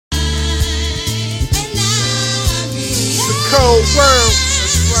cold world.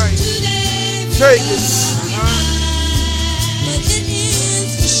 That's right. Vegas.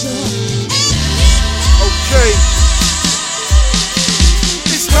 Okay.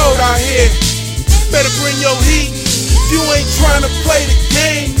 It's cold out here. Better bring your heat. If you ain't trying to play the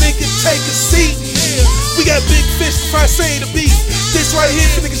game, nigga, take a seat. We got big fish if I say the beat. This right here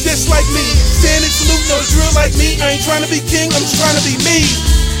for niggas just like me. Standing salute, know the drill like me. I ain't trying to be king, I'm just trying to be me.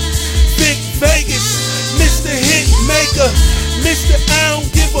 Big Vegas, Mr. Hitmaker, Mr. I don't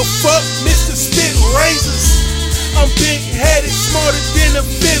give a fuck, Mr. Spit Razors. I'm big-headed, smarter than a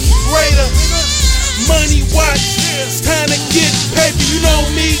 5th grader. Money watch, it's time to get paper. You know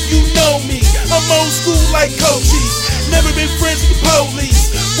me, you know me. I'm old school like Coaches. Never been friends with the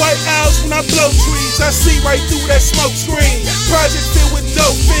police. White owls when I blow trees. I see right through that smoke screen. Project filled with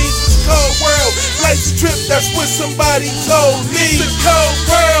dope fiends. It's a cold world. Life's a trip, that's what somebody told me. It's a cold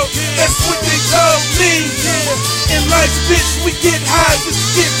world, that's what they told me. In life's bitch, we get high,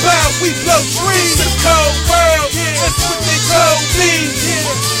 just get by, we blow trees. It's a cold world, that's what they told me.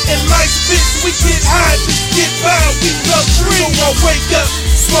 In life's bitch, we get high, just get by, we blow trees. So I wake up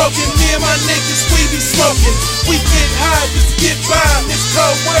smoking, me and my niggas, we be smoking. We get high, just get by, this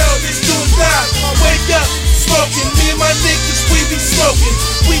cold world, this do or die. I wake up smoking, me and my niggas, we be smoking.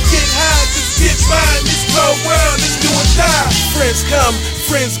 We get high, just get by, this cold world, this do or die. Friends come,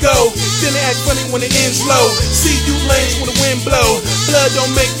 friends go, then they act funny when it ends low. See you lanes when the wind blow. Blood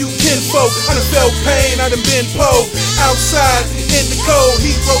don't make you kinfolk. I done felt pain, I done been po. Outside in the cold,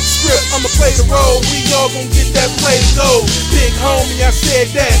 he wrote script, I'ma play the role. We all gon' get that play to go. Big homie, I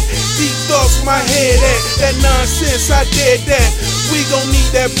said that. Deep thoughts in my head at. That nonsense, I did that. We gon' need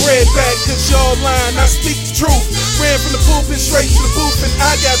that bread back, cause y'all lying, I speak the truth. Ran from the pulpit straight to the booth, and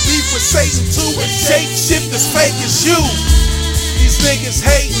I got beef with Satan too. And shape shift as fake as you. These niggas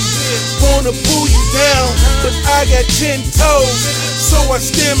hating, wanna pull you down, but I got 10 toes, so I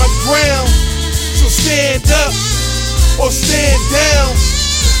stand my ground. So stand up or stand down.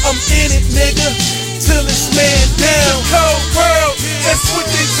 I'm in it, nigga, till it's man down. Cold world, that's what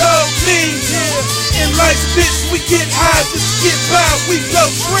they told me. In life's bitch, we get high, just get by, we blow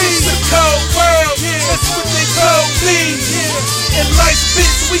trees. The cold world, that's what they told me. In life's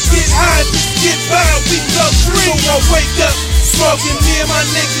bitch, we get high, just get by, we blow trees. So I wake up smoking, me and my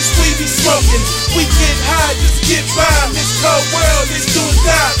niggas, we be smoking. We get high, just get by, this cold world, this do or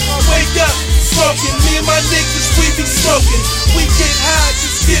die. I wake up smoking, me and my niggas, we be smoking. We get high,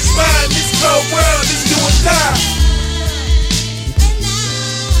 just get by, this cold world, this do or die.